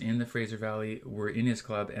runners in the Fraser Valley were in his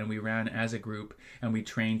club. And we ran as a group, and we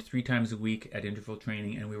trained 3 times a week at interval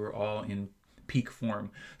training, and we were all in peak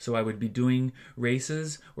form. So I would be doing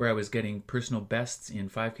races where I was getting personal bests in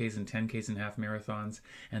 5Ks and 10Ks and half marathons,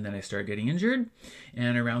 and then I started getting injured.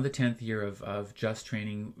 And around the 10th year of just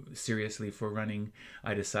training seriously for running,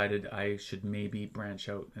 I decided I should maybe branch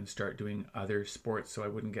out and start doing other sports so I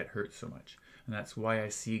wouldn't get hurt so much. And that's why I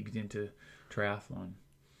seeked into triathlon.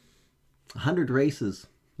 100 races,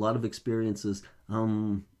 a lot of experiences.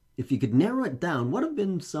 If you could narrow it down, what have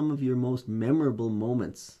been some of your most memorable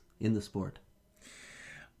moments in the sport?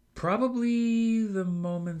 Probably the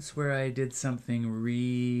moments where I did something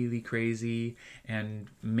really crazy and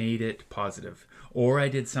made it positive, or I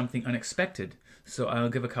did something unexpected. So I'll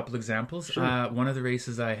give a couple examples. Sure. One of the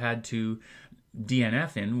races I had to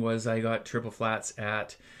DNF in was I got triple flats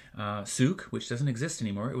at Souk, which doesn't exist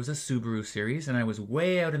anymore. It was a Subaru series, and I was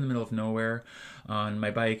way out in the middle of nowhere on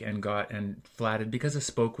my bike and flatted because a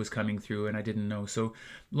spoke was coming through and I didn't know. So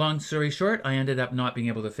long story short, I ended up not being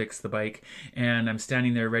able to fix the bike, and I'm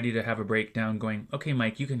standing there ready to have a breakdown going, okay,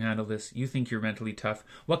 Mike, you can handle this. You think you're mentally tough.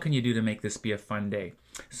 What can you do to make this be a fun day?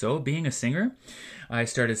 So being a singer, I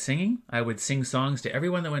started singing. I would sing songs to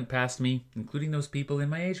everyone that went past me, including those people in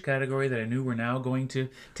my age category that I knew were now going to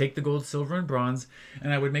take the gold, silver, and bronze,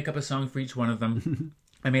 and I would make up a song for each one of them.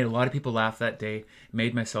 I made a lot of people laugh that day,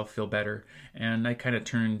 made myself feel better, and I kind of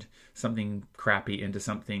turned something crappy into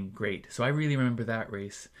something great. So I really remember that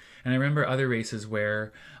race. And I remember other races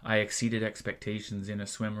where I exceeded expectations in a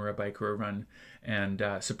swim or a bike or a run and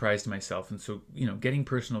surprised myself. And so, getting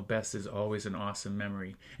personal bests is always an awesome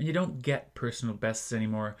memory. And you don't get personal bests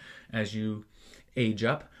anymore as you age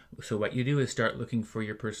up. So what you do is start looking for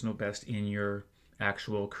your personal best in your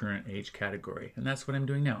actual current age category. And that's what I'm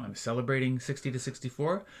doing now. I'm celebrating 60 to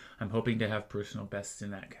 64. I'm hoping to have personal bests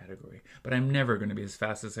in that category. But I'm never going to be as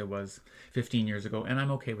fast as I was 15 years ago, and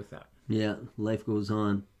I'm okay with that. Yeah, life goes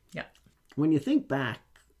on. Yeah. When you think back,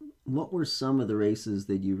 what were some of the races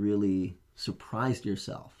that you really surprised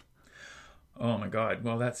yourself? Oh my God.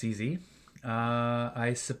 Well, that's easy.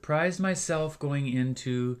 I surprised myself going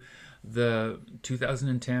into the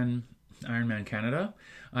 2010 Ironman Canada.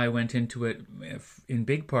 I went into it in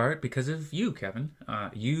big part because of you, Kevin.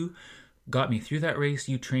 You got me through that race.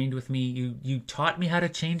 You trained with me. You taught me how to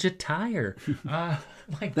change a tire.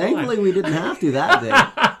 Thankfully, we didn't have to that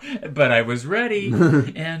day. But I was ready.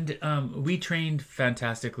 And we trained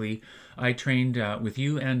fantastically. I trained with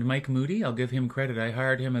you and Mike Moody. I'll give him credit. I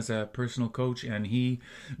hired him as a personal coach, and he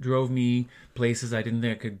drove me places I didn't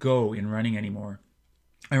think I could go in running anymore.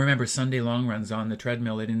 I remember Sunday long runs on the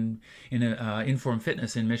treadmill in Inform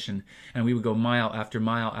Fitness in Mission, and we would go mile after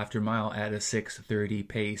mile after mile at a 6:30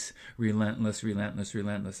 pace, relentless,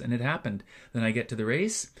 and it happened. Then I get to the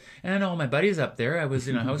race, and all my buddies up there. I was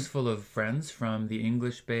in a house full of friends from the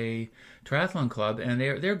English Bay Triathlon Club, and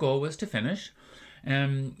their goal was to finish.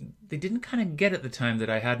 And they didn't kind of get at the time that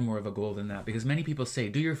I had more of a goal than that, because many people say,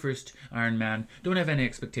 do your first Ironman, don't have any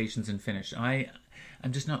expectations and finish.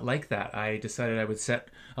 I'm just not like that. I decided I would set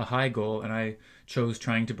a high goal, and I chose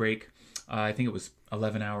trying to break, I think it was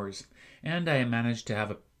 11 hours. And I managed to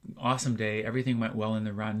have an awesome day. Everything went well in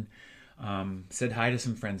the run. Said hi to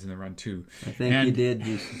some friends in the run too. I think you did.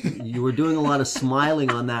 You were doing a lot of smiling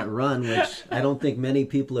on that run, which I don't think many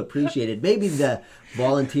people appreciated. Maybe the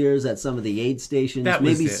volunteers at some of the aid stations,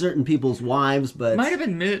 maybe certain people's wives, but... Might have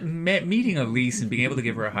been meeting Elise and being able to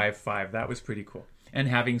give her a high five. That was pretty cool. And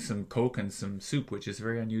having some Coke and some soup, which is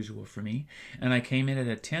very unusual for me. And I came in at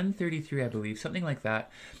a 10:33, I believe, something like that.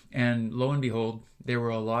 And lo and behold, there were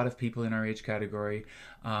a lot of people in our age category.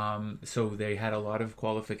 So they had a lot of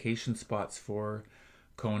qualification spots for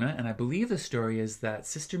Kona. And I believe the story is that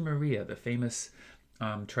Sister Maria, the famous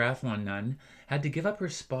triathlon nun, had to give up her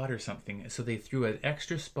spot or something. So they threw an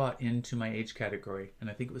extra spot into my age category. And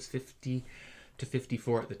I think it was 50 to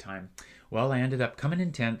 54 at the time. Well, I ended up coming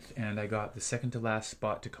in 10th, and I got the second to last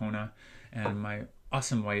spot to Kona, and my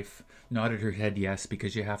awesome wife nodded her head yes,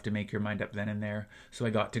 because you have to make your mind up then and there. So I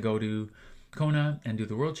got to go to Kona and do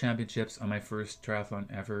the World Championships on my first triathlon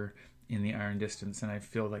ever in the iron distance, and I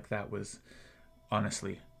feel like that was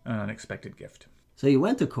honestly an unexpected gift. So you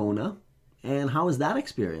went to Kona, and how was that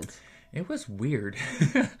experience? It was weird.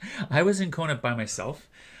 I was in Kona by myself.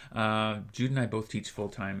 Jude and I both teach full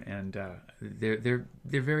time, and they're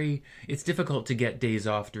very. It's difficult to get days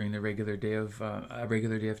off during the regular day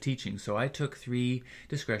of teaching. So I took some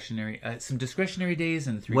discretionary days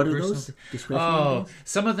and 3 What are personal. those discretionary days?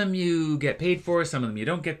 Some of them you get paid for, some of them you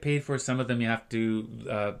don't get paid for, some of them you have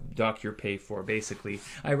to dock your pay for. Basically,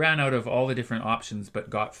 I ran out of all the different options, but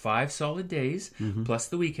got 5 solid days plus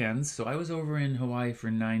the weekends. So I was over in Hawaii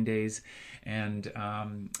for 9 days. And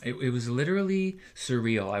it was literally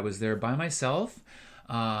surreal. I was there by myself.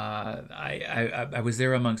 I was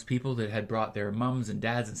there amongst people that had brought their mums and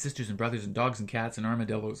dads and sisters and brothers and dogs and cats and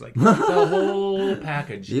armadillos, like the whole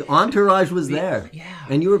package. The entourage was there. Yeah.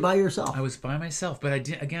 And you were by yourself. I was by myself. But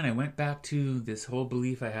I went back to this whole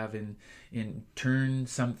belief I have in turn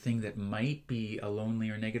something that might be a lonely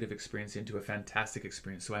or negative experience into a fantastic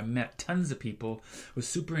experience. So I met tons of people, was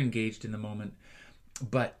super engaged in the moment.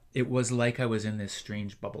 But it was like I was in this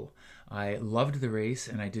strange bubble. I loved the race,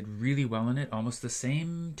 and I did really well in it, almost the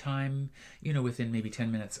same time, within maybe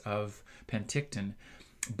 10 minutes of Penticton.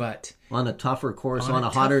 But on a tougher course, on a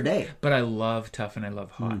hotter day. But I love tough and I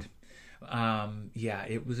love hot.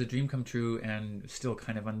 It was a dream come true, and still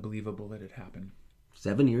kind of unbelievable that it happened.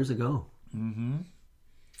 7 years ago. Mm-hmm.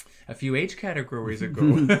 A few age categories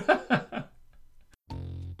ago.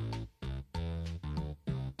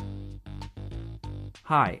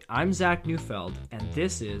 Hi, I'm Zach Neufeld, and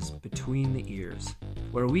this is Between the Ears,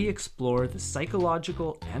 where we explore the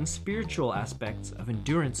psychological and spiritual aspects of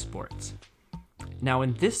endurance sports. Now,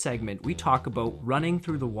 in this segment, we talk about running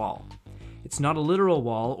through the wall. It's not a literal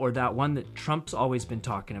wall or that one that Trump's always been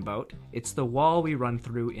talking about. It's the wall we run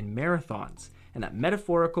through in marathons, and that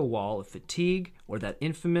metaphorical wall of fatigue or that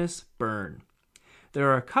infamous burn. there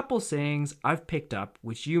are a couple sayings I've picked up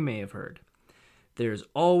which you may have heard. There's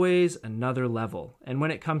always another level. And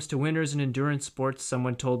when it comes to winners in endurance sports,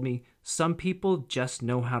 someone told me, some people just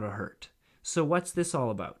know how to hurt. So what's this all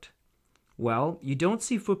about? Well, you don't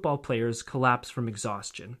see football players collapse from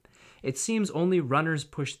exhaustion. It seems only runners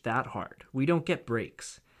push that hard. We don't get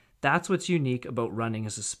breaks. That's what's unique about running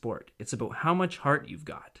as a sport. It's about how much heart you've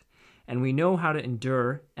got. And we know how to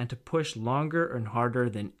endure and to push longer and harder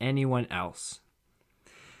than anyone else.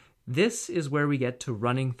 This is where we get to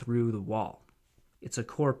running through the wall. It's a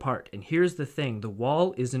core part. And here's the thing, the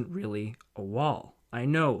wall isn't really a wall. I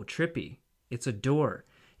know, trippy. It's a door.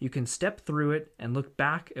 You can step through it and look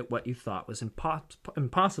back at what you thought was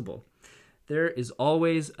impossible. There is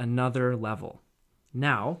always another level.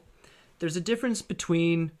 Now, there's a difference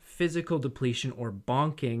between physical depletion or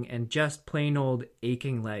bonking and just plain old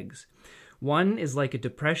aching legs. One is like a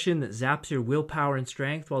depression that zaps your willpower and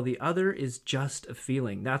strength, while the other is just a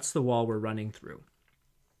feeling. That's the wall we're running through.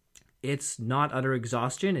 It's not utter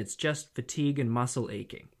exhaustion, it's just fatigue and muscle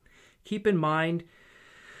aching. Keep in mind,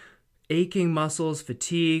 aching muscles,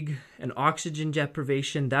 fatigue, and oxygen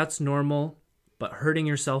deprivation, that's normal, but hurting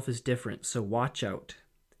yourself is different, so watch out.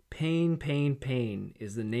 Pain, pain, pain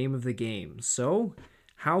is the name of the game. So,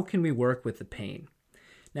 how can we work with the pain?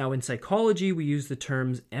 Now, in psychology, we use the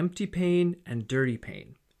terms empty pain and dirty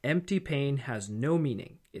pain. Empty pain has no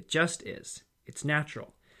meaning. It just is. It's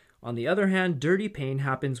natural. On the other hand, dirty pain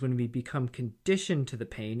happens when we become conditioned to the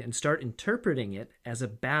pain and start interpreting it as a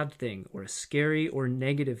bad thing or a scary or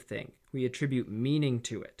negative thing. We attribute meaning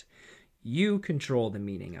to it. You control the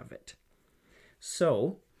meaning of it.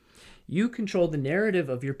 So, you control the narrative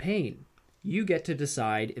of your pain. You get to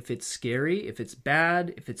decide if it's scary, if it's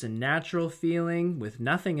bad, if it's a natural feeling with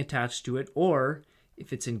nothing attached to it, or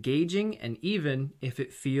if it's engaging and even if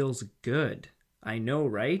it feels good. I know,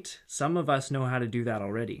 right? Some of us know how to do that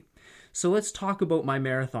already. So let's talk about my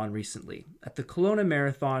marathon recently. At the Kelowna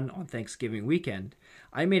Marathon on Thanksgiving weekend,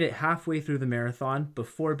 I made it halfway through the marathon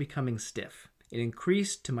before becoming stiff. It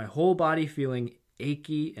increased to my whole body feeling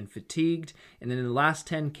achy and fatigued, and then in the last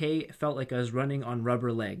 10K, it felt like I was running on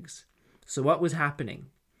rubber legs. So what was happening?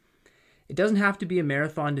 It doesn't have to be a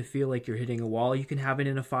marathon to feel like you're hitting a wall. You can have it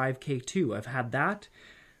in a 5K too. I've had that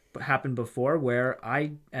happen before where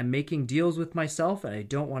I am making deals with myself and I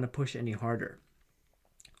don't want to push any harder.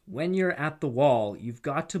 When you're at the wall, you've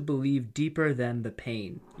got to believe deeper than the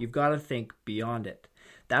pain. You've got to think beyond it.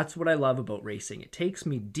 That's what I love about racing. It takes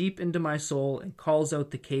me deep into my soul and calls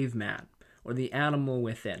out the caveman or the animal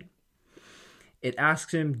within. It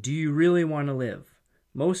asks him, do you really want to live?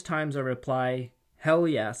 Most times I reply, hell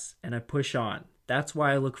yes, and I push on. That's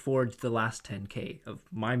why I look forward to the last 10K of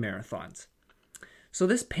my marathons. So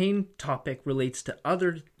this pain topic relates to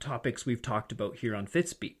other topics we've talked about here on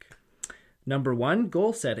Fitspeek. Number 1,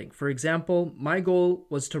 goal setting. For example, my goal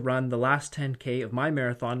was to run the last 10K of my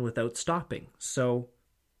marathon without stopping. So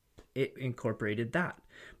it incorporated that.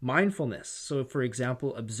 Mindfulness. So for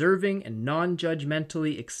example, observing and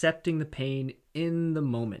non-judgmentally accepting the pain in the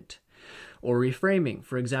moment. Or reframing.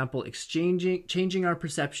 For example, changing our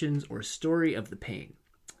perceptions or story of the pain.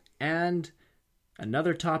 And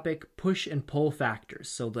another topic, push and pull factors.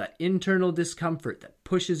 So that internal discomfort that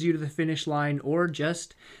pushes you to the finish line or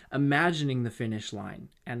just imagining the finish line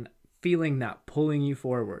and feeling that pulling you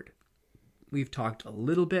forward. We've talked a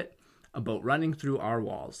little bit about running through our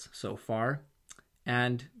walls so far,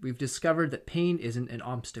 and we've discovered that pain isn't an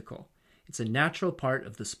obstacle. It's a natural part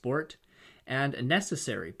of the sport and a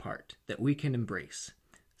necessary part that we can embrace.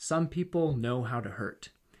 Some people know how to hurt,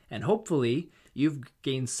 and hopefully you've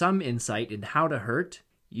gained some insight in how to hurt.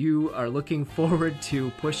 You are looking forward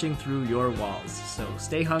to pushing through your walls. So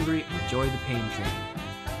stay hungry, enjoy the pain train.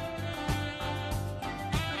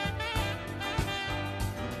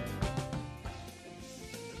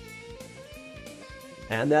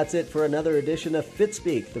 And that's it for another edition of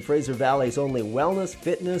Fitspeek, the Fraser Valley's only wellness,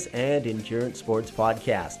 fitness, and endurance sports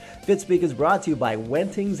podcast. Fitspeek is brought to you by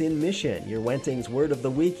Wentings in Mission. Your Wentings word of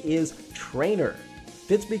the week is trainer.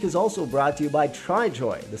 Fitspeek is also brought to you by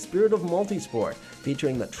TriJoy, the spirit of multisport,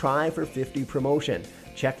 featuring the Try for 50 promotion.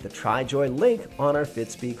 Check the TriJoy link on our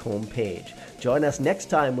Fitspeek homepage. Join us next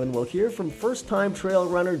time when we'll hear from first-time trail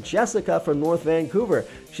runner Jessica from North Vancouver.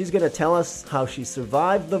 She's going to tell us how she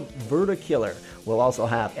survived the verticiller. We'll also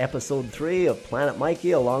have episode 3 of Planet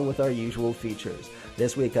Mikey along with our usual features.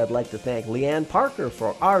 This week I'd like to thank Leanne Parker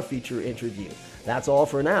for our feature interview. That's all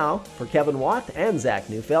for now. For Kevin Watt and Zach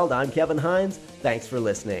Neufeld, I'm Kevin Hines. Thanks for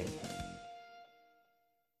listening.